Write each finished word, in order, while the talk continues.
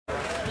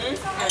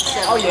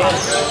Oh yeah.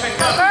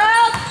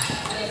 Girls!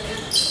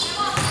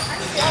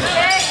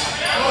 Okay.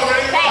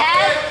 Hey,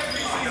 Ed.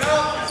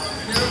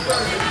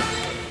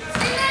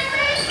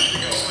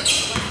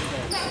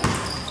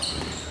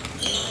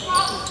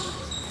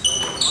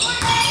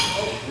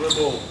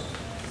 Dribble.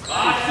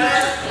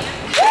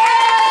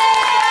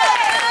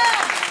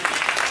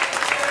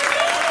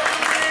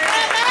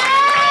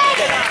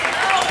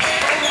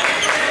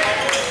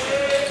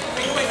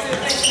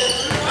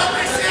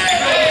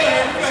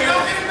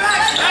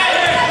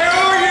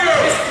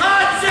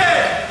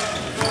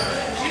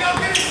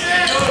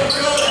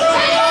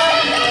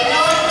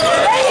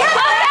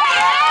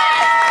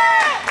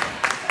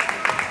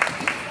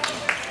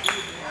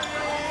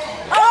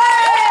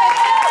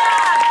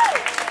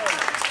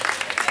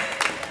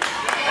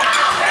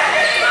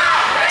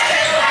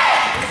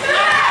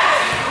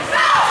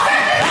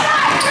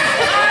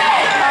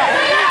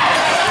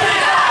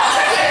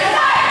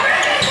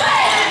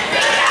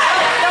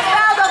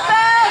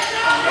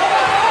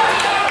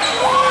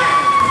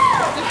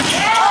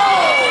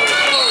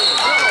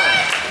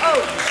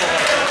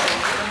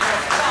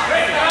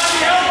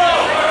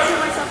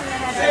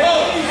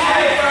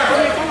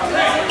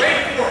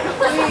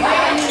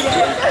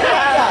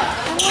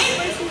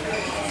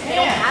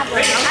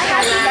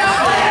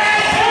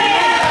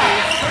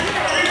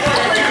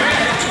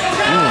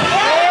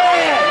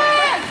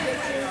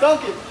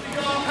 Dunk it.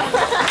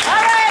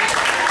 All right.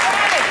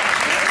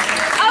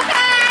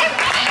 Okay.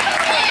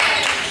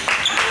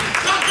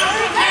 Come on,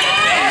 girls.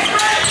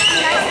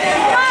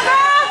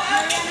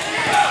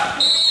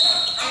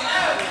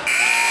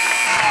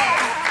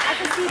 I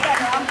can see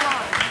better. I'm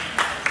blind.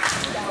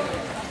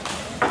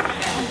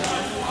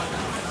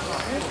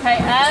 Okay,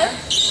 Ed.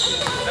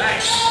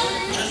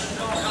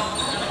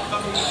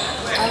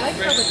 I like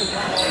her with the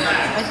ball.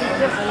 I think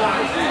this a lot.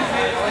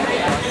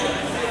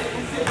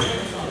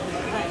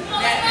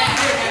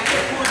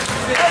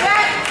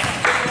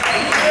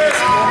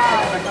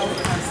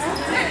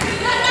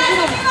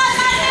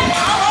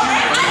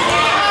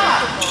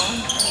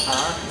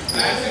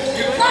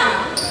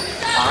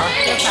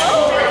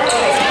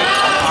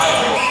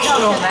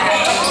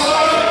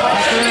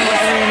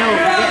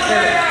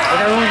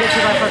 Everyone gets to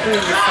by 5:30,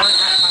 we start at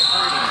 5:30.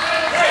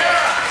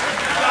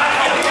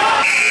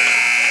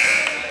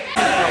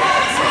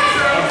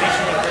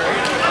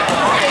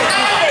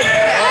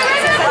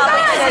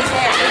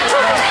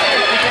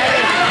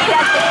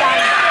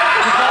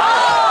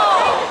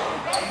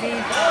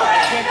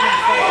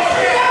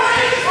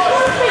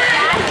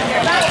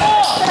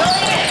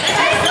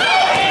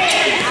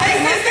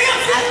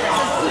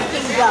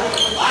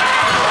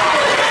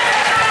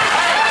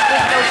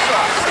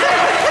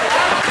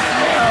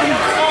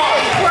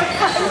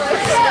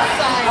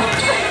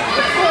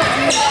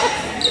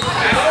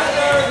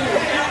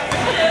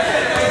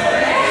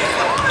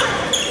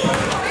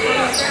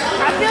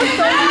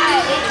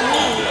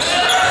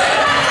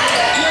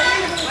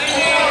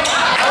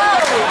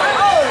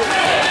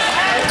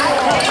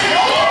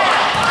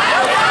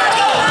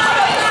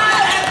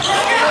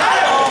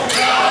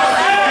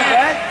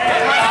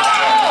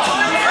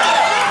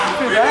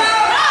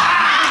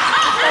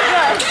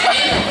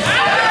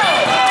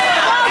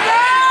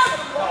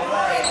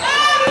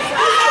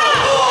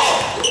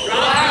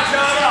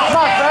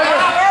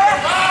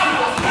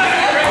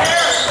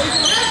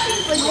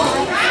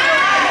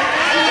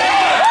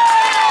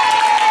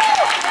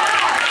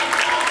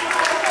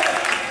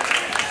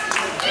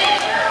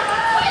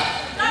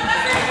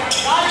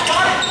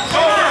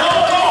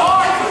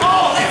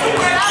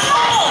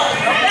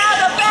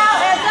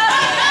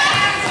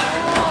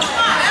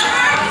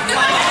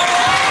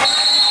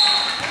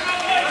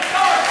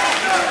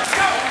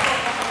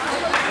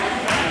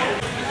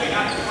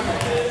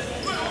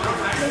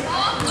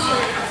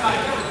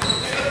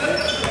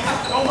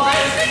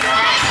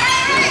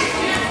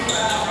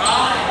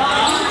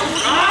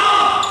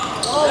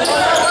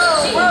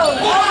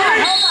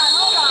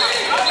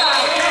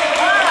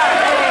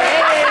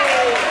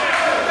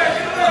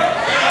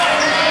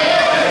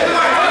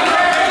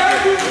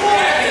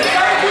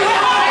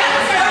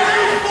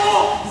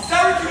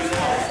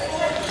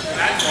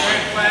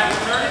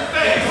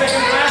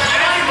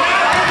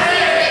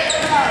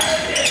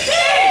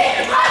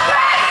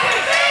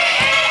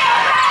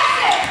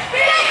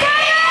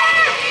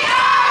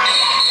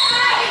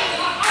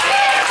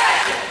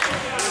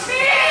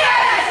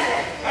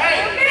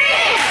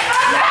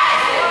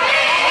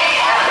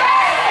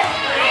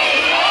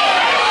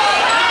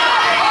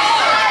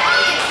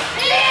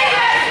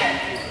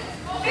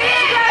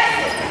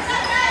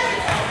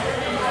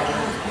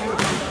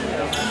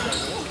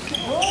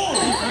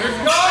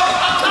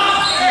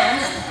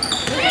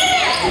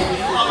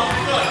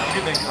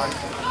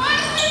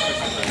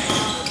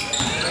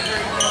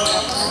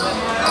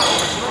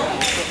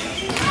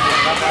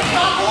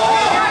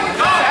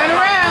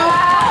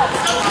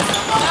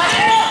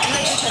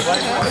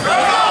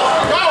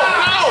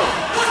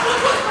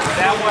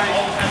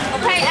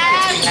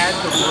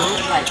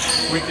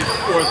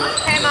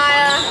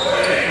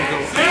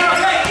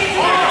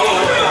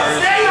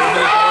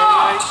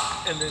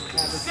 then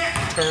have it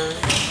turn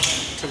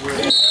to where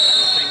the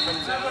thing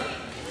comes out.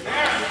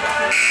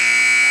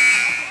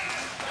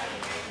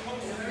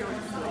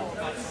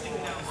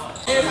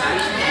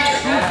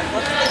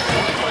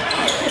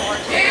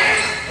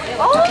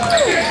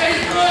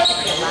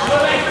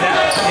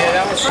 Yeah,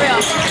 that was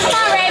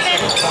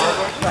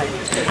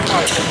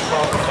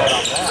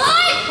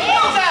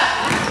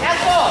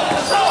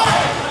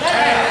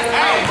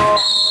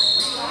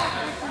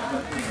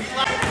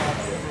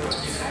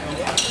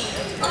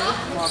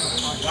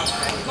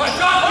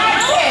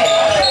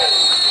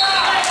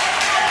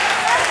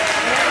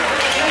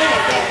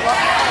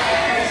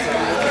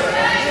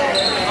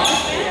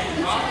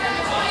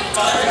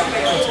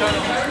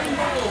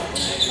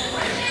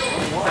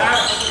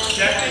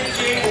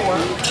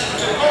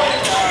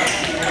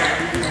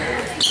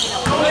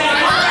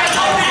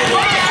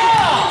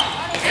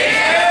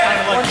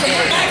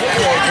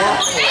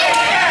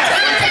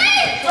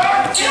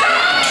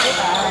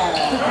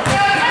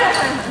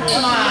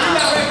Come on,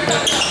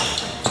 Raven!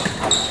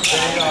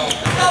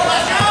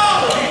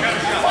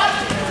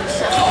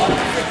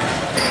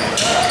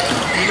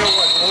 You know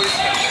what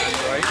Morristown is,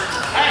 right?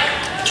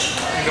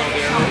 You know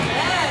their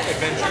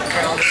adventure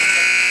trail?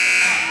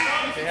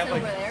 They have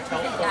like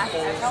telephone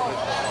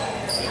poles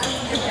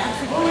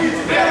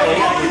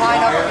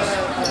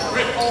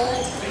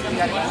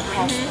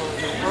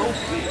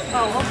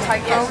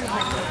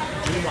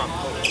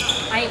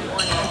I ain't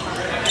one.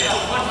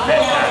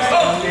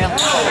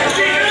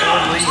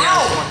 Lee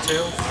has one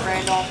too.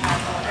 Randolph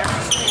has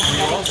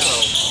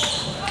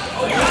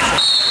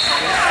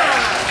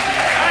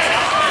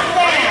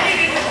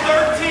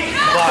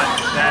But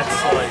that's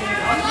like,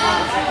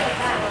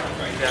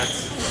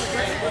 that's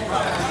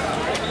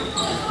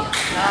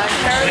 9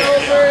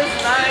 turnovers,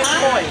 9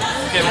 points.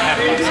 give him half.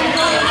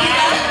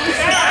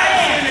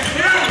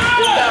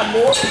 We got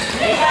more.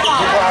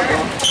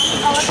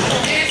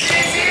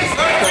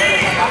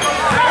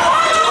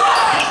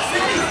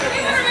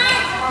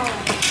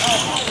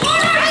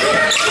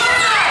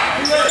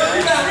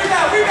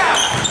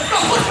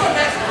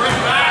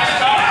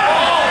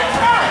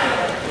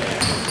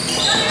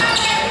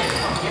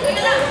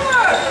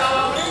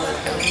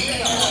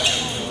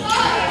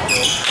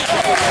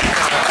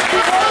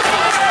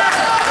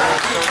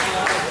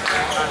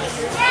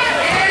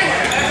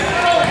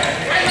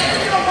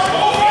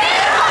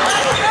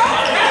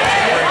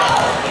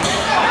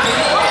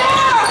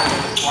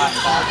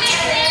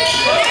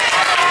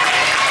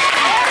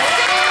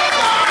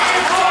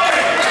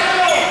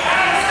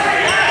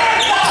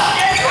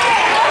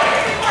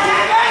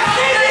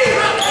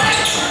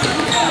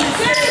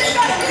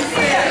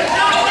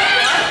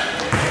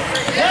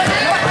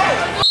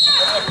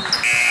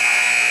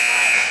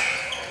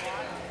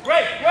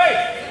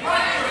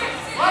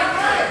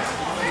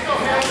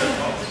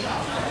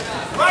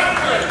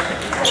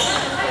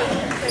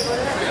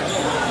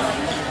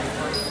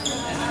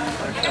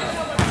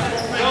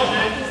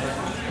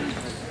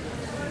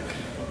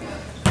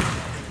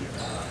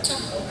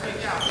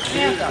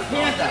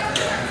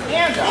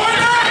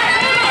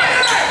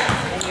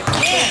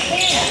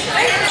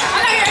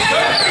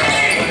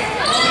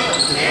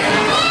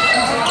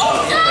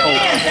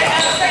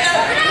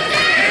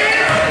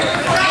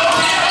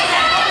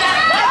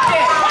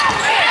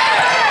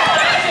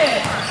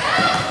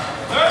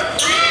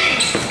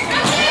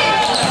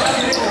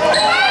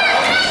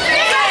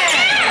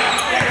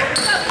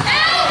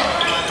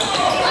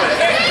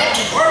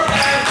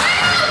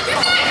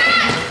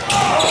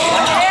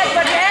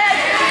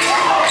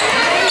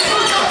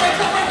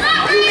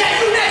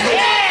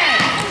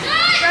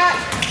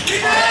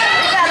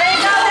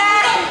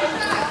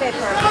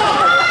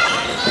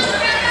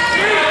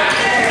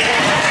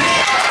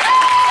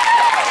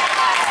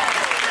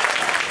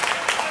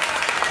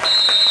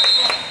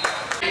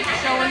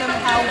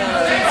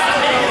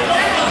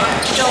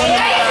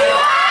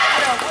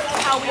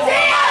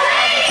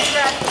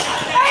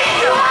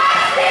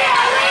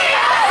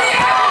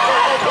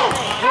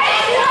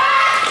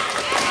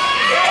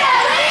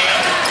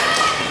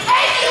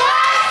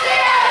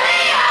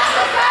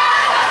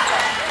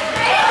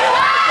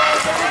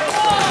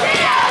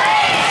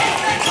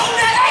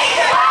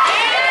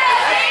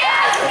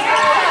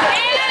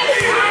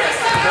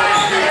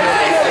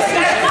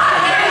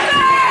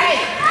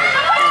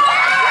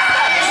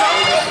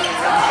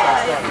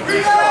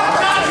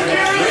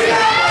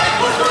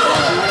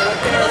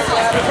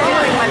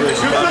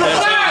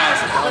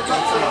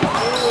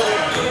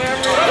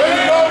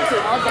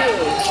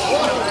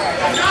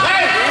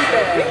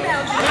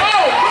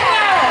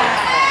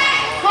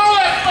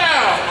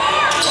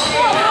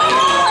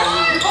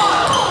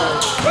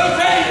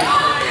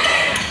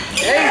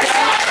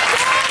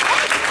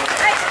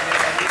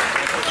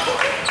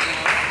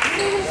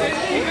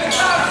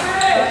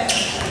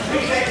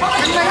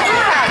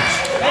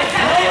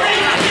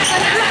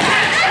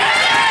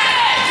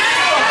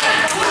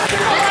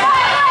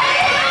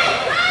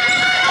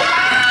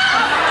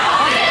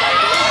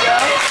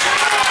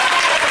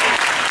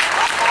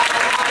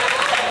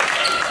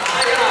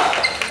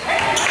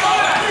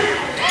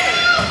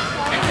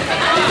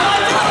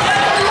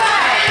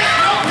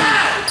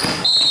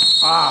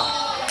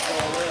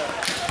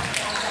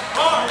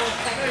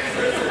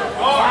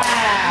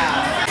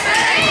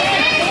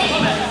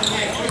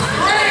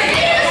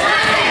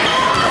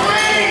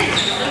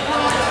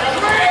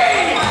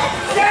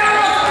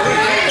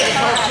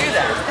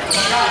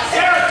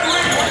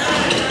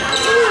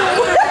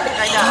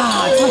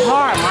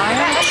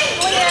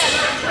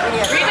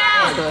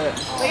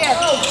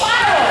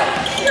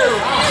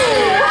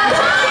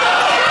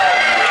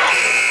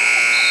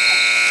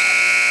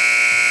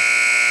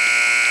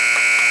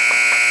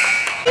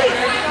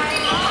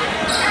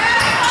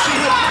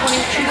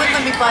 She wouldn't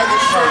let me buy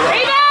this shirt.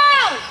 Rebound!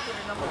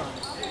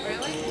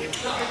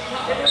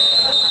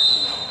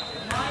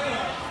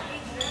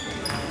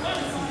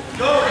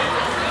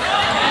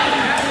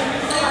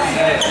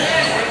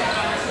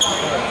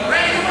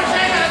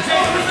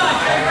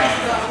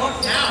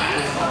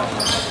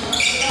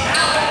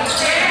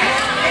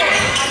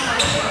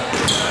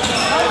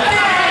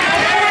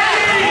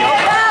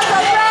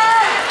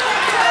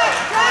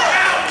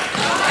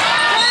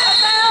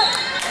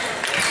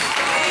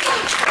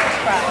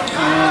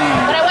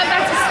 But I went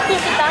back to school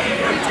for that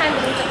 3 times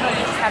and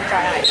just have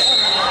dry eyes.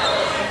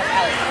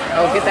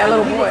 Oh, get that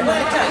little boy.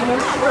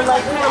 We're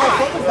like,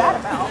 what was that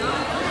about?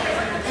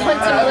 I went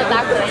to another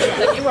doctor and she's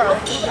like, you were on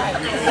dry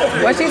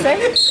eyes. What'd she say?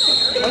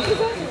 What'd she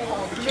say?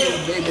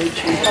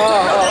 Oh.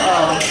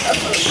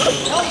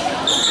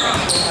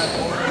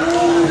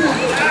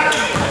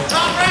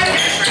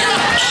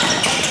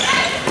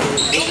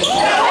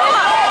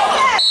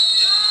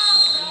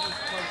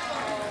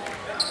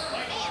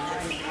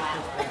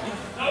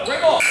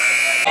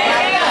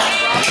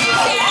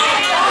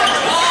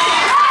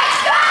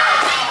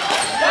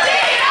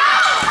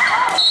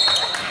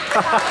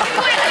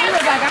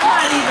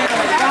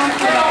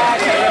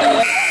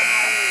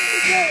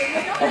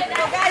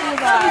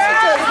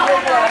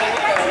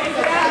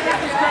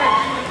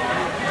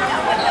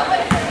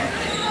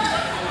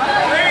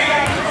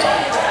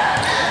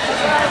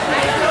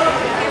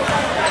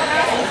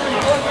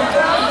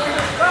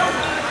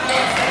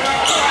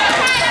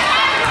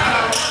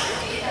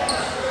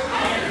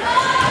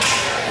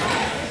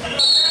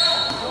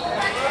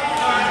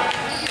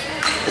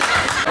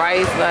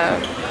 Rice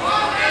left.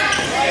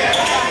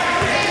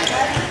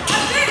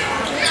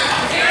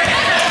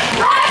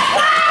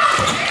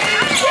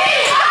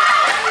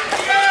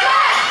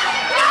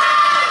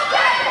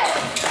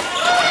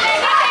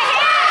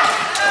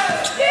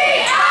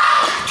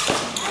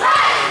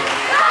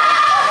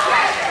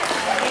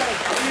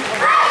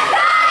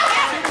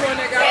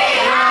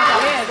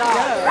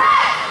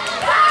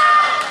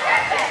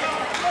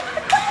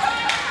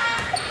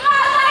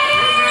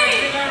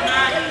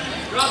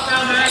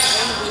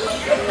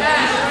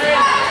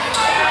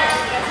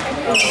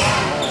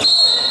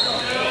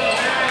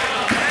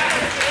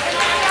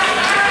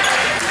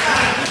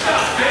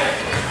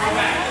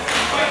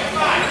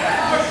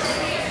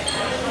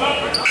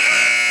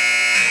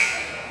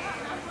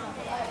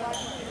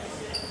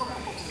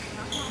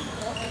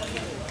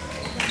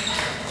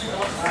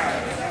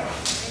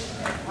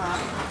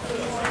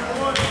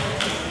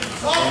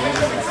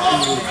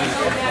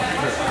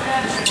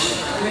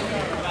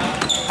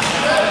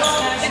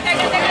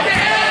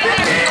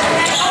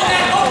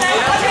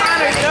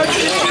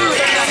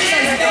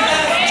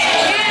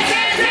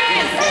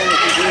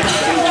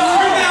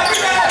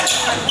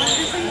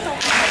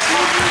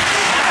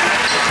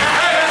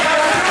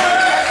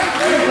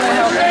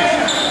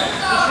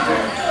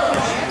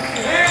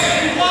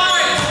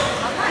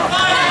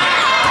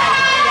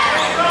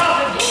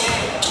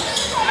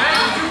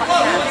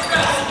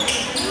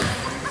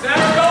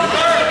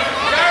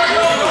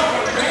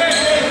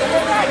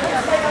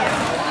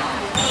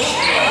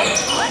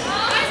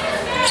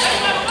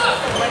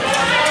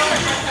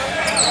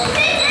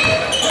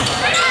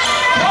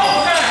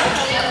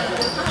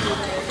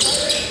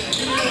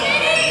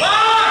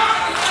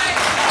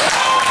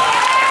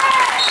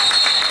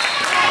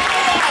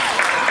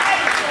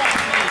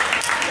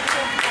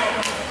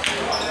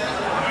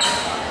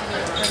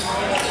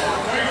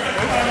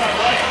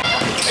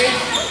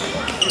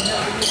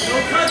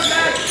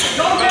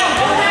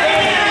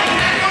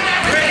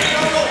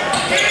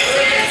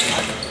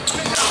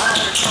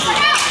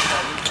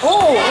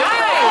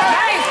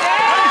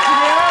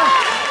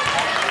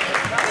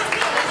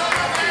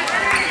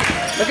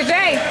 Look at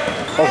Jay.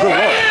 Oh, good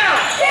work.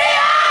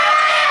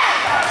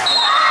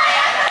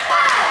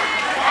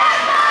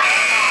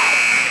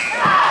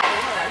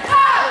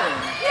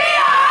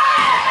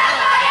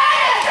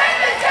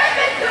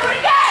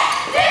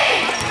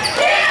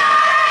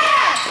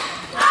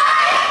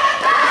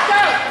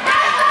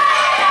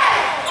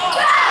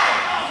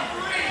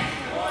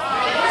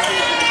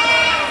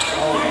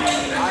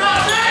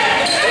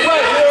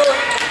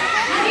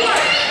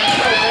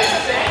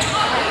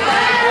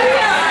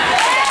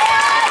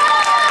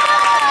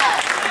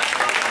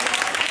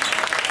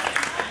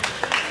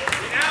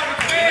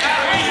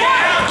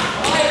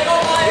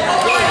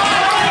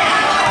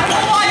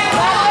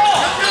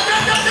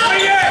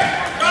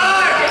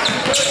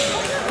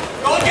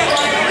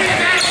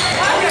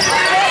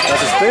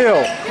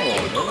 Steal.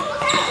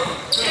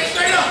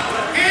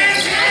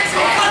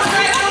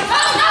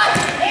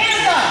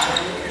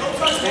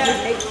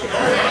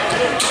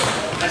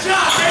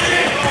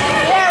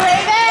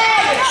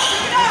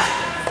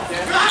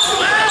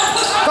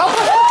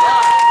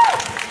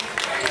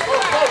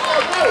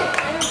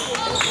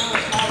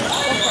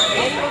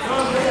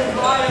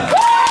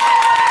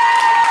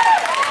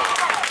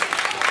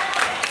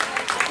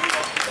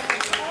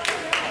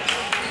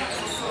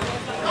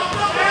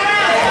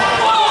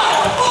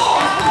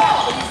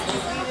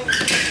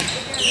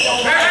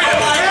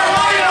 Hey!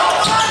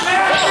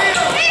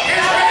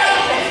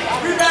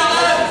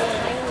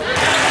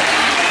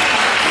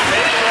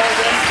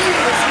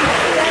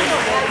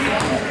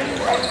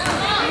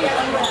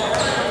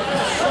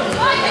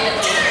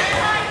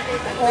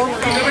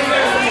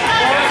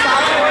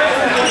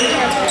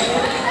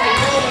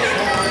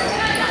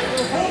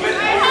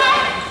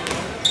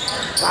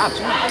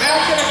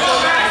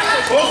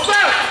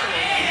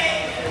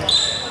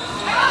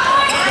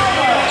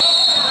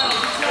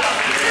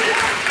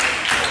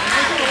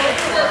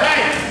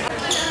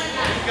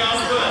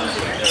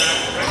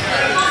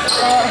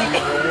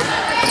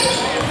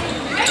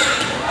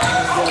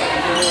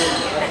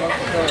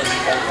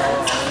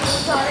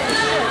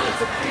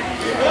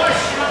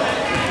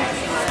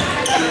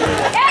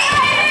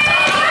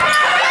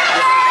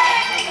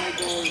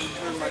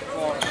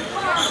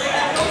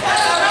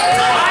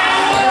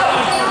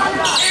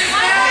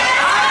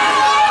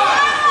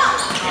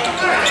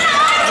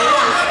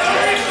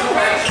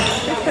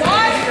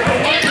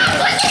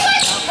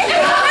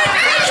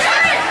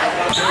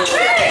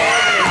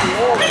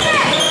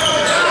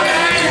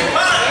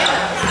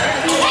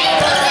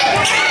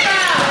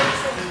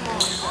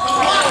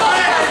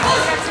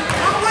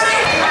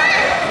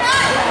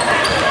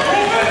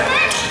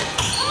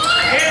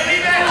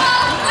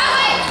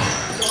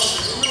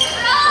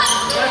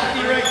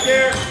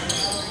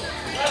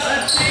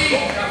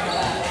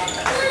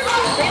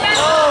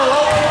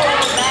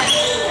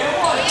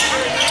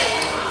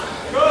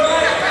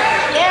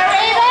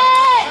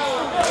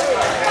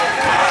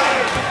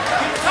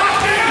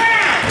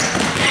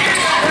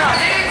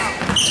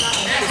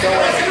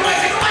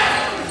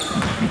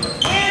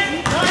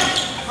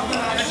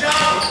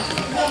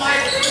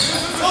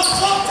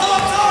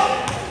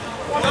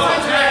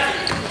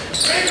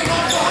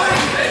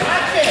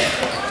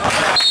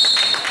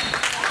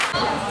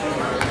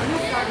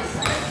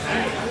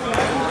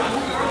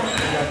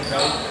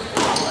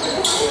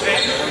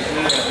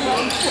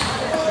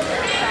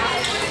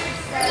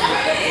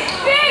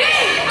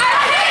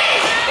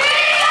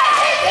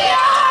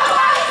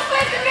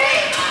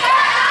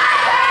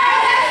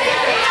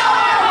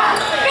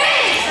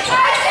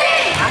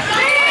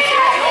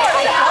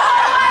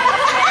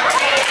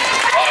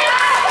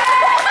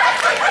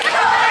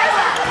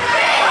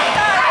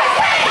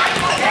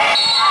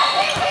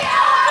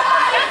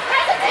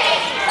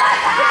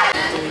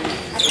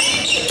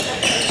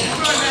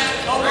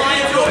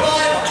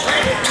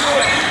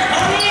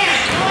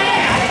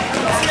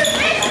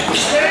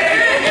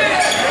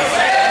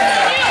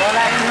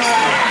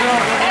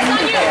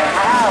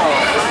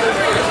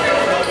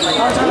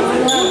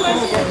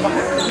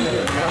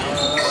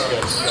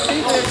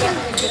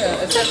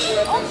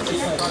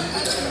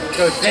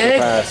 Go Sig.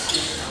 Pass.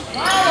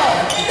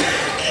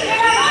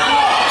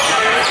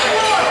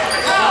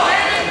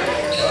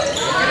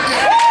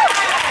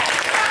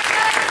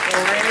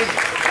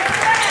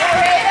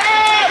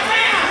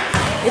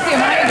 Get him,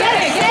 Mike. Get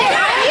it.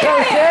 Go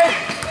Sig.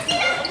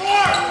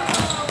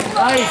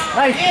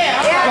 Nice.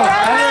 Yeah, Go,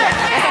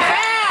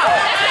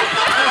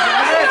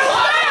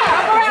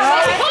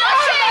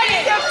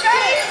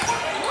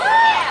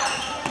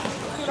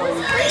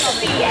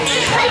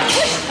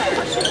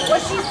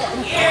 What she said.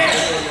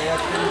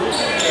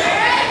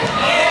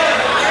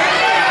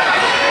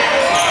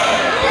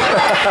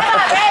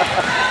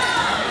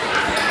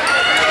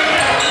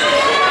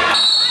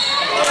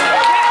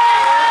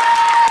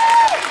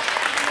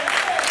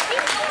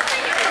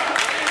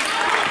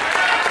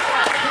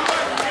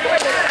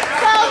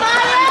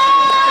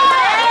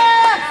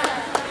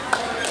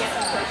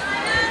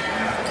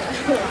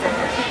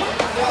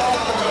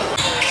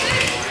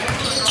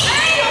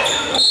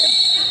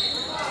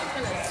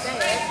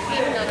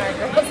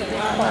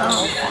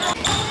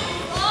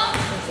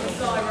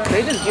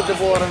 They just give the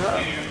ball to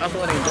her. That's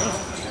what they do.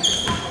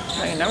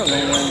 They ain't never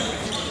gonna win.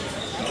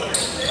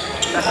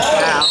 That's a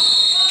foul.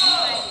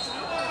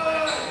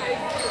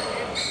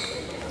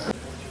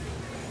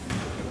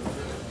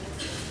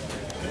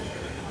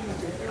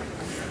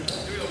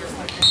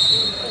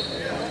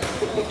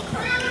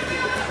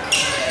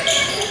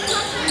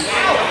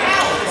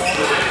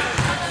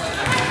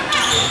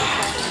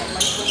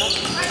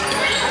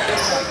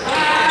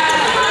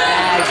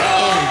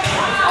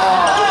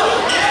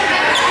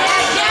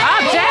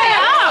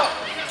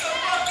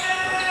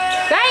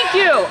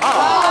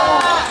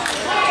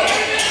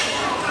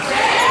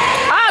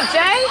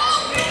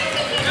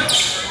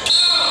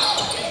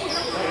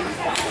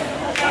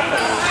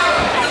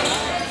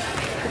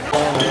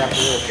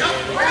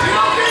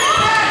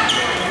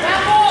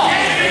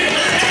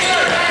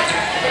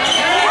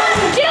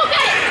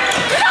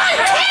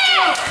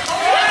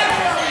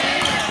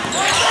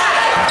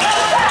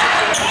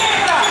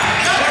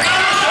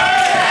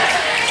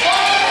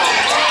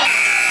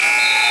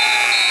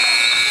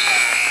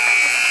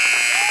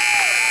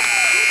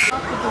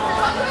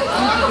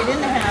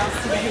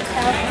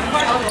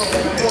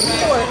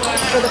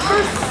 For the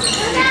first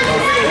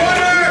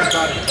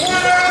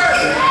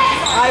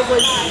I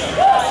was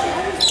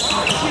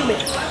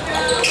humid.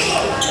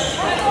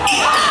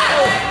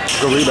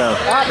 Good rebound.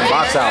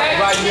 Box out.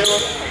 My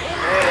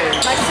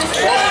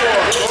sister,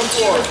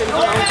 she was in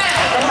town.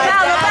 And my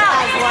dad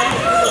has one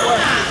who was at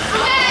work.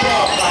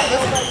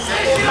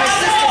 My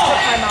sister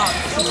took my mom.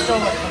 She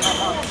stole it from my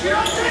mom.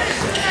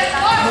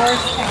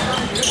 Morristown.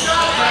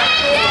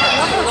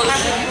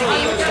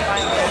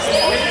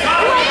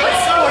 What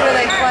sport are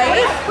they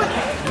playing?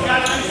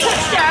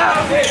 Touchdown!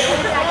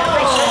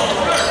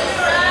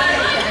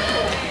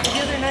 The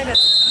other night at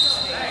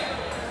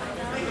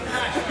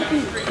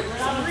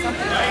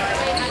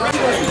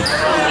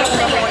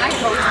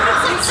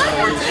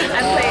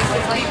I'm playing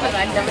with me, but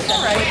I've never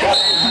done right.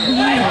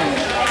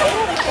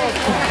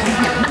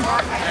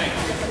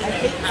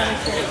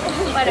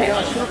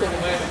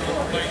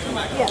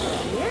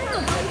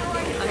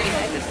 I mean,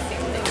 I just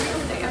think they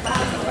say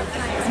about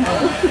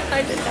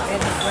I did not.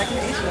 It's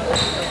recreational.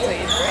 So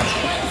it's great.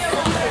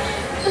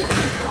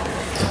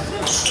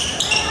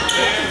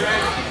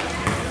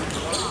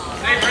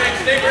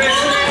 Stay ready.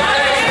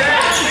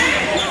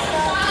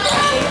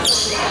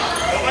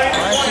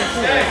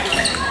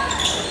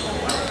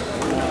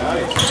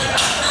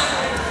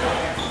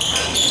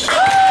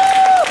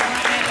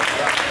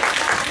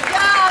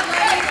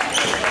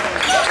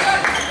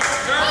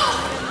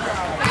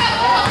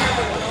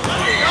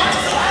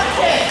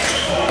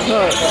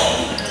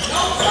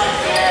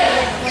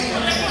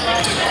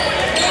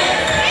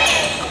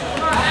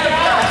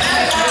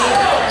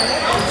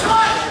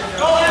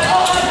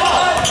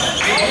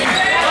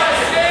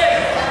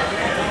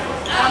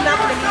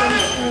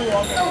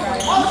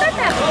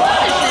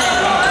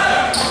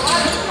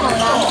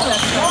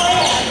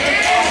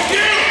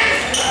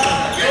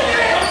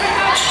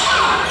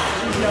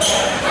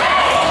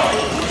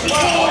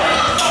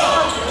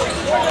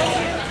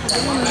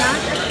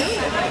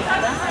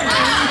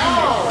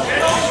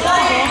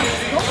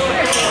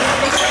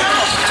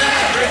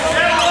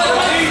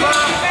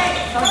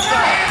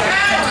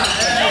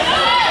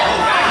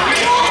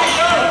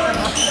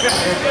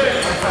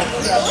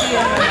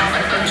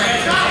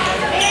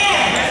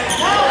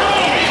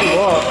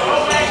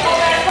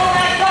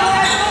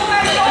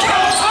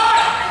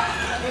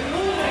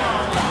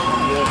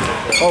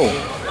 Oh,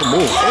 good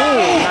move. Oh,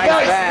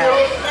 nice back.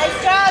 nice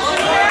job,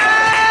 Junior!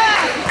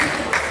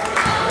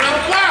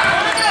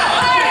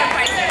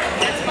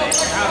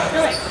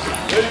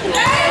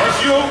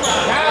 That's you.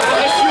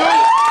 That's you.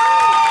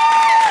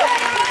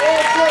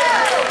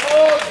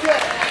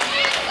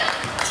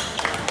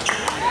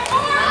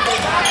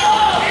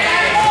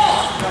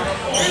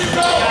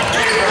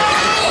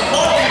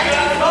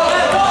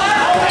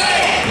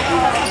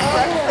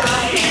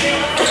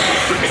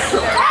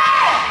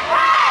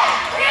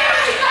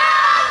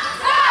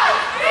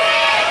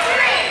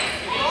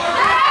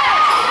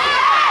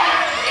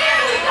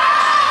 Here we go!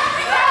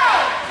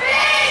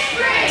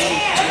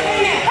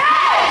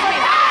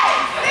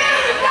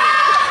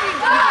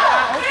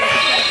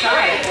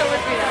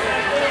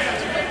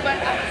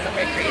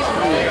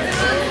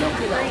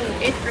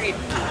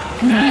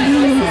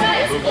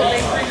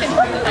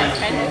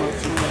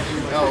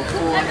 Oh,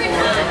 cool.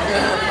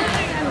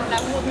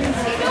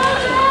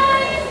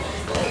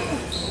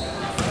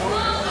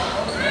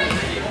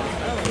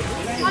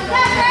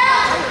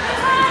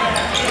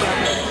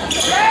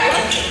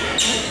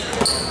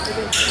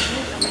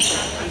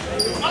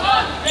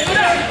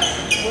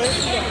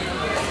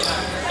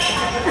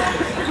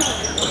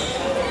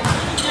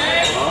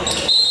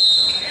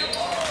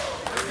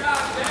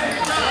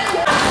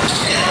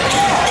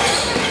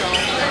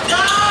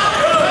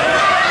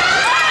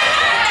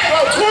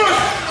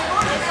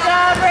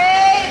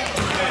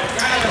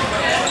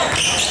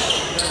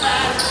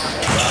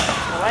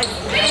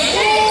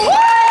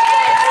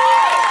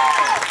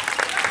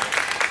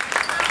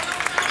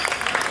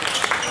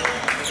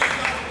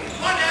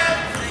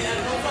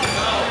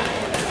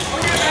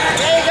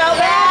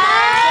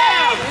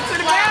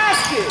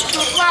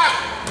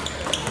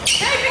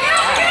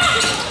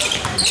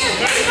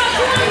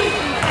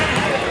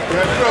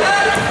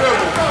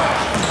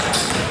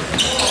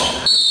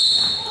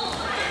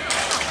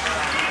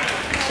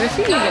 Does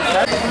she even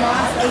touch?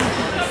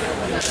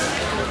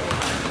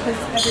 Because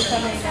every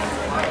time I announce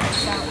it,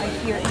 I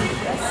hear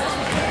interest.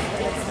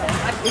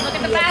 Look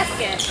at the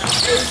basket.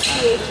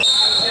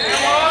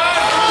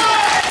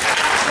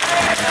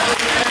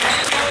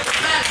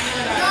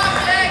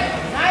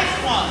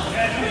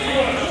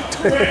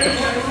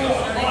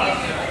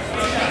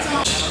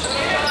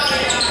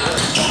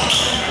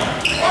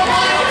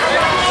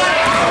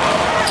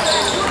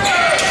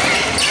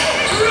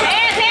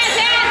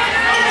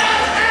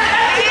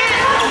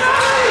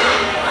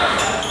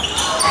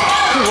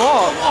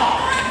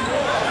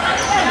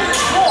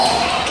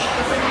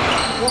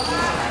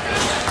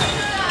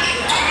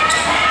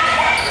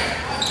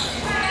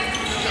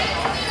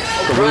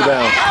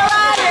 Rebound.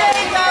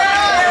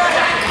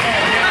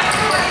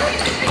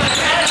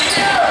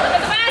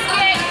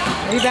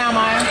 Rebound,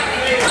 Maya.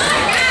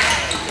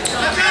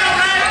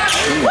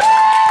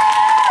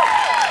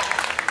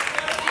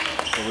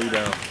 Rebound. There you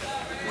go.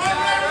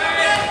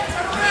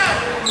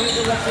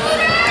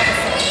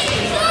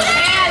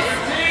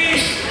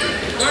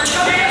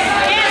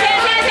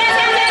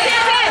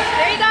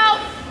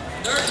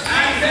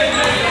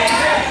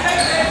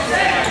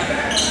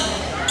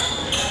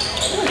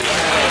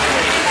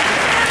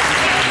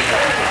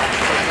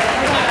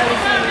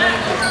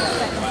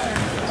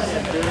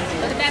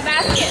 Look at that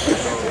basket.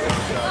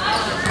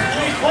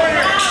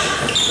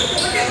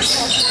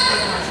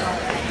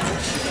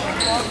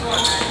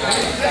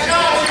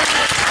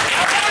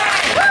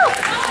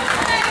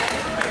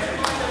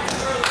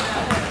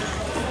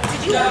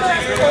 Did you have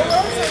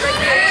polos or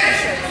regular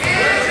t-shirts?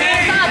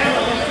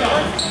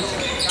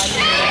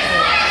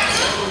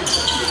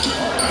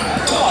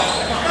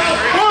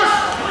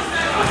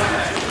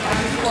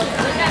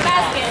 Look at that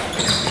basket.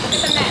 Look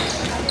at the net.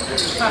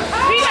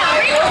 Rebound,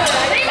 rebound,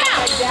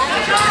 rebound.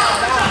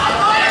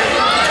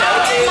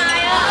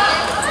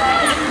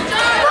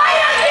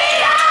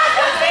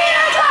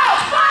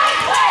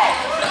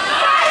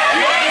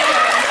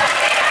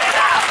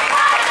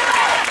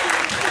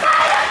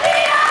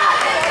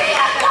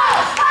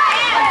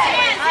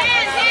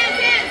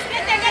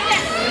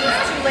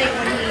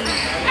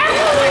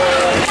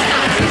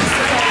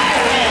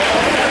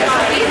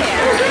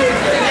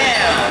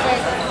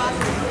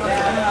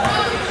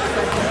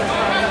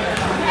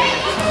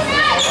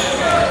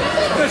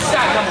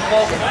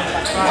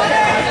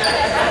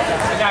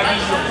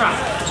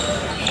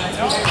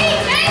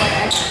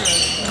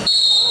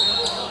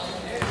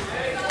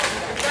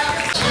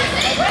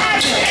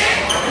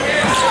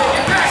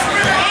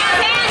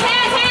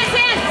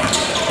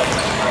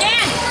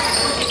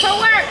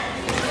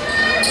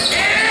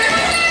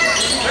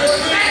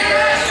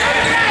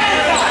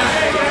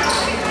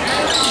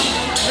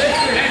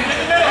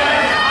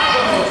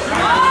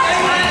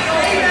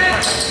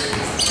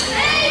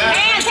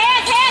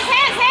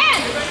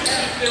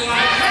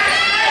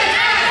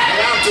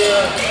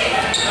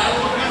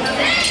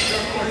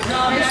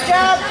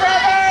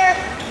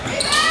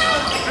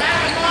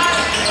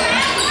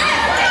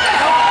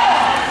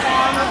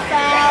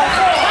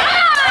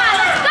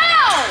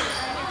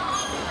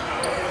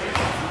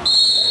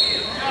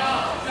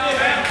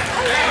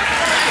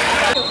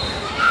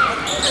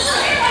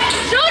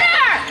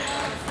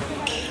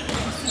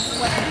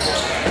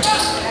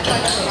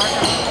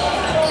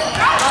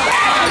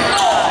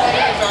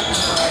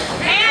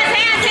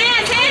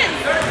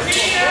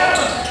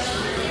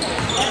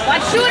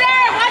 Watch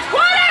shooter! Watch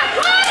corner!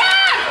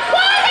 Corner!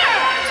 Corner!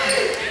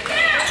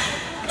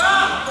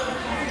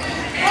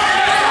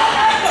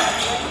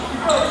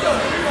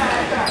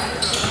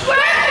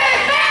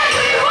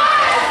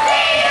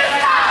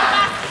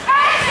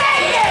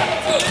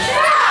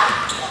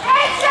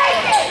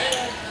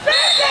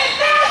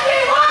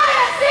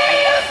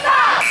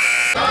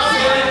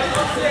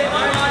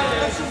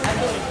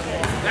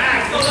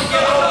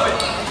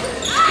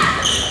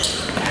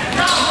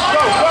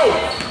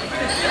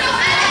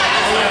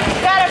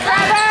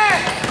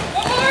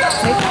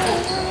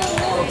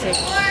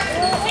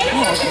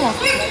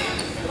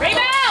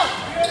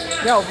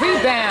 Yo,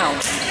 rebound.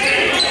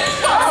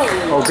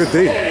 Oh, good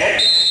D.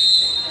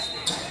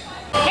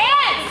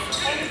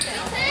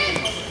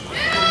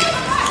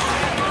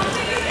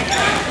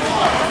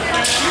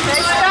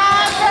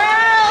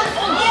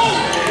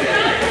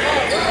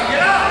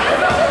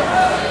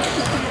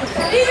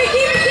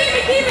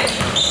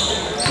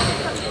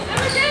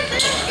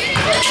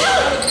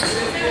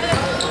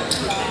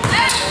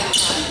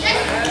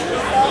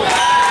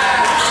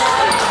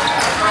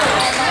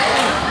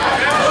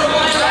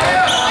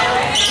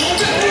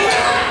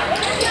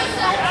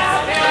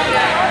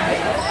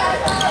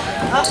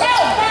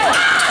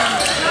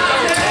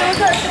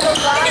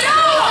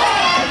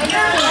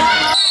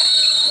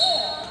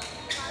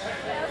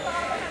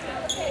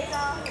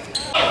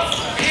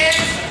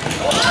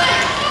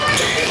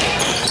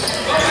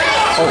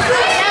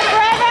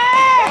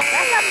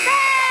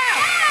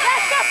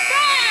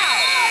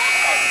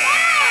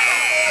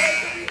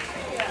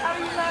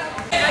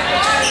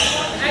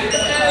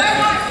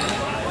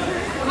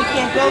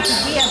 Go to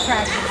DM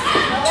practice.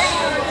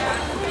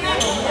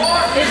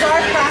 Is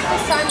our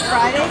practice on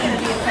Friday going to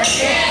be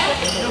effective?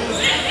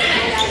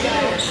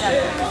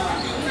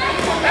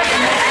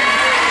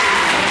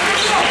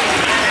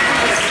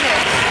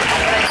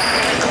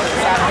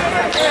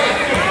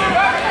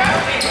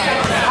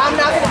 I'm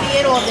not going to be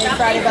in all day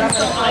Friday, but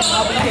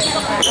I'll be here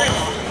sometime.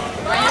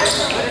 But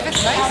if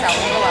it's nice out,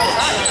 we'll go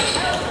outside.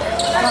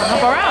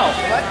 Hop around.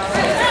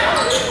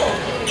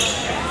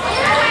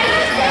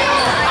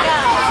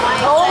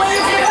 Always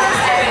the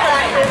first day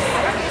practice.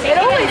 It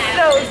always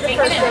snows the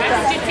first day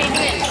practice.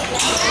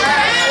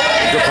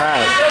 Good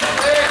pass.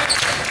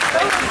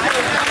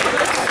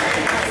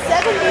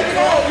 70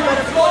 today, but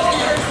of course the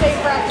first day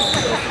practice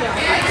is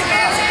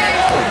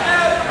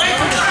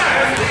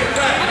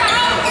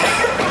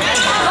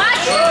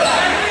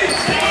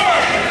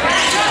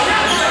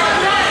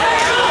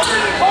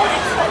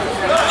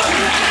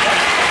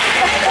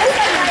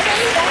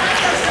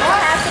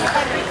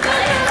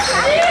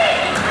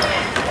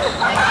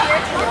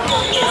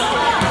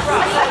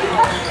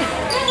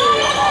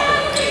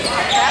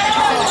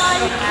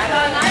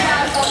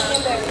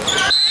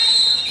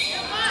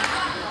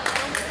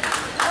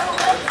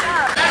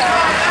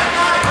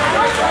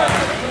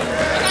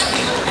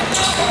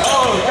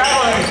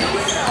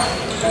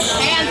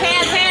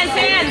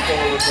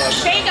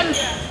Shake him. Shake him. Shake him.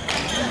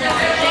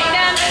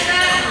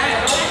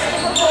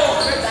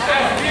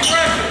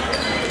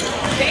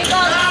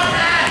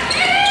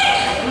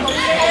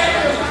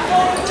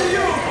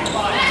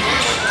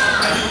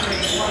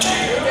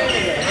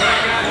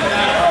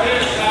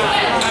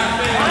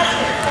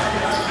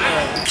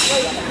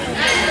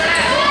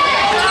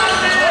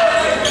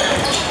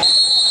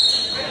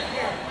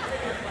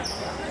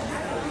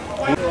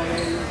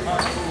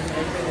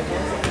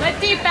 Good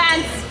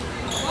defense.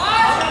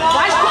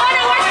 Watch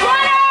corner, watch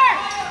corner.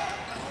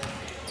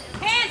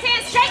 Hands,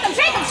 hands, shake him,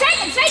 shake him, shake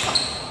him, shake him.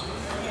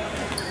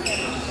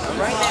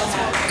 Right now.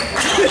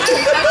 She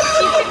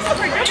shakes up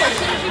her dribble.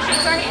 She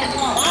shakes her hand.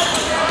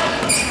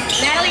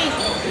 Natalie,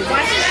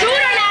 watch the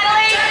shooter,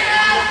 Natalie.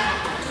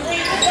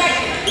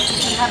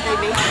 Have they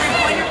made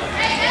three-pointer?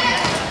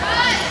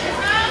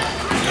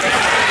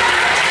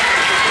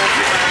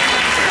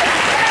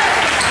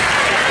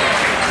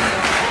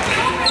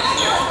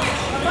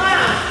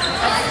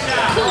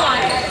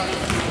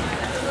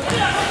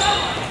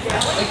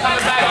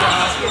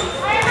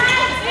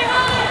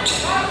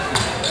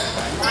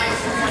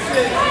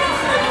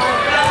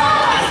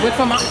 Whip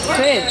him up.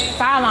 Sid,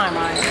 foul line,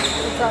 Ryan.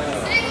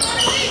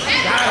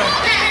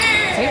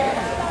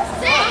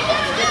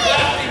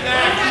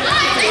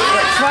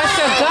 Trust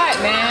your gut,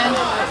 man.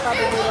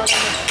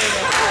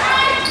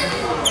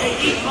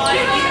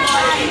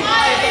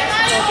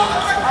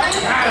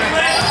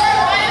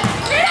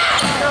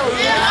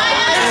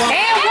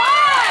 And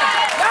one!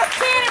 That's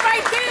 10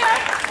 right there.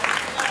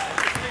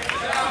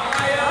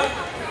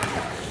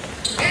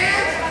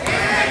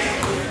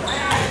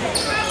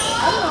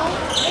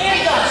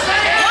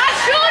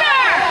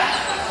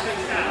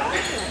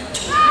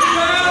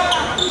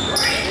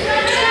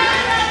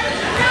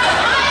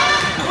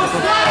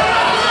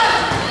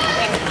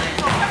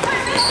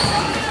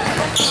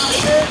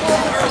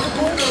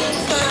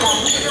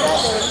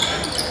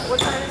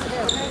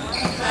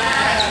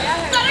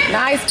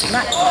 Nice.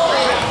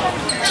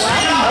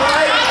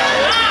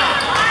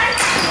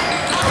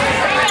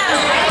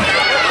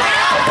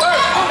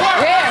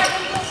 Where?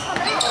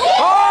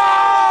 Oh!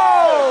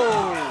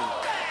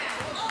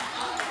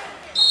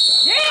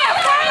 Yeah,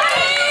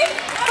 finally!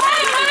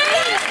 Finally!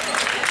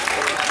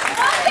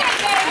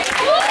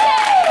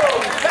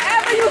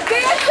 Forever you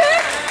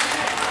dancing?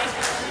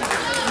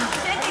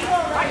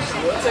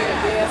 We'll take a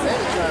dance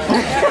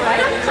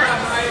anytime.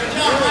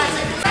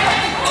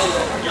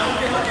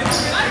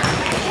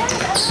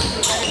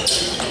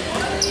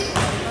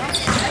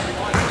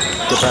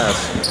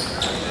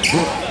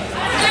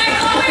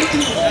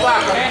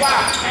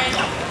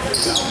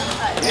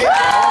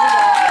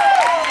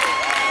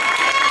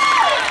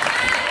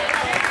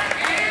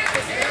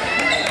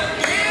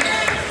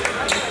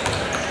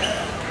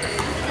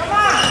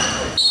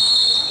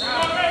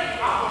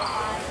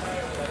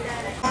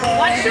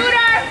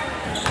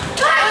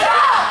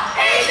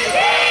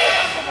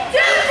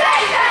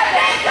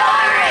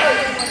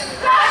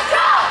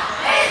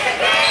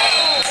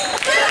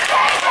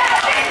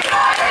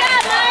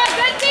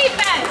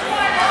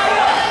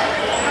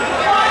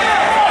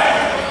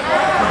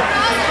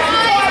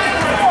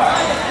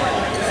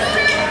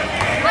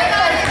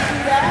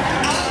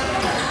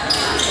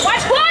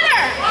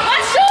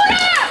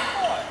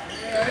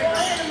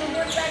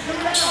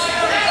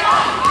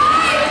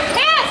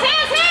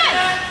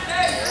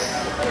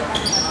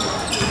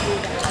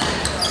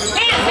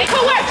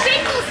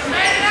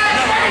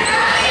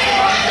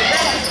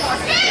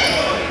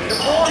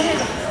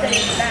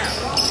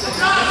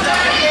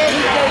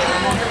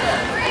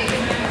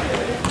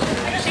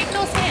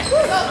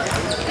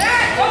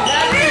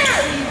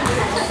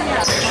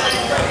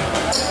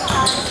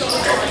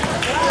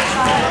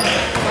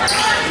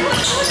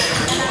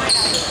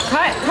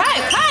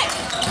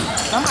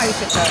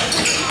 Nice,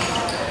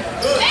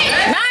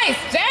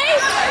 Jay!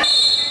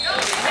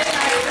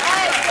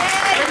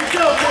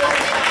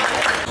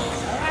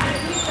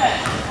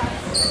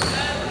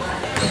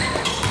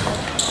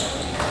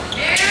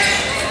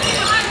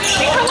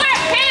 Take her work,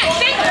 Ken!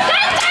 Take her!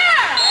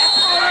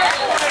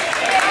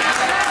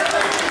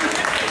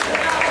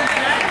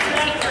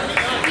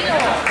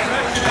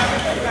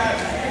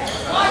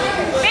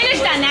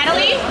 Finish that,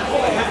 Natalie.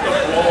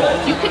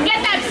 You could get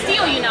that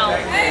steal, you know.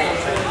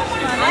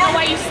 I don't know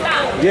why you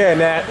stopped. Yeah,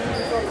 Nat.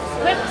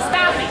 Quit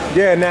stopping.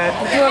 Yeah, Nat.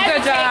 You're doing a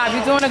good job.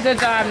 You're doing a good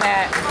job,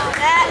 Nat.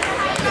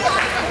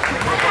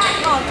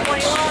 Come on,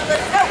 21.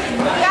 Let's go.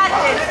 We got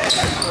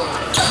this.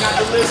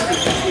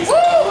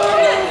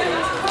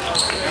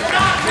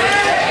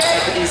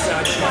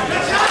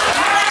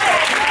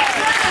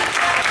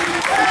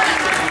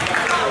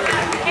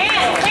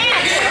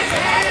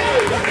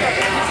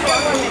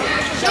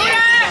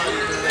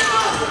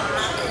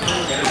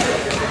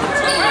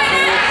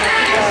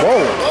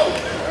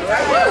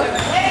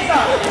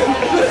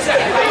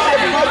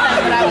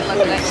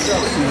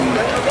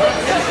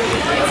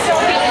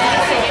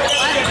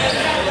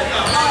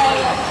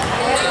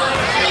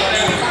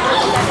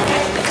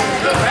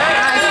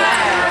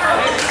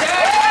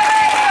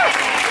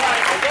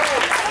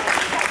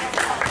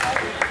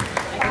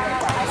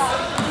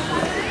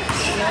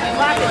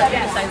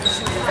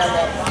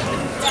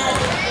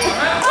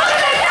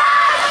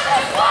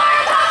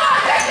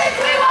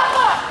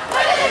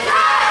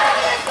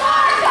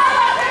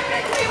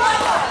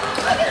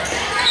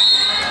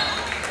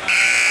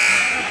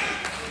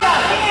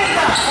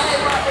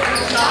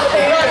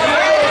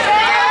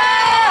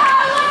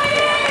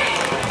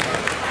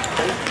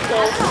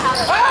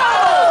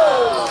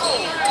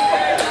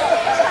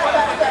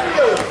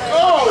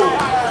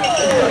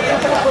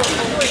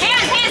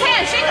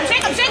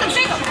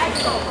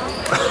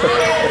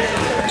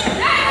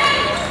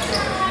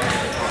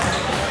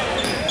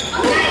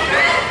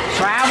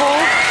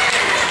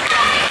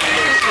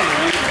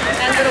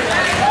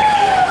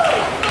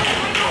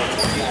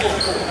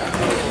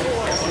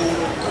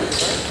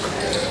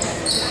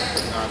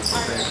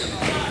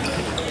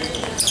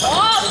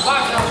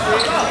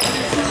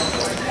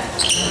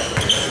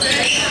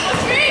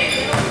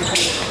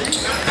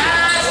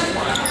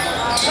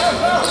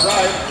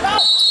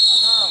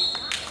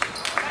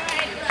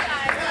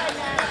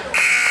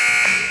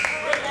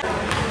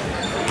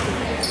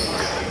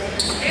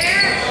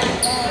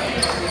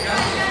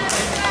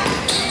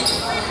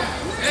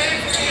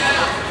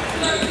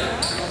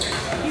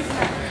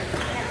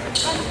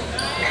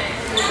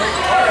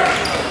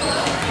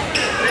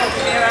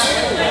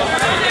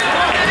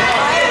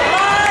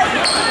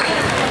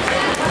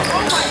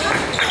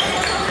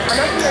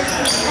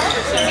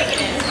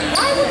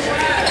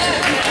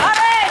 All right.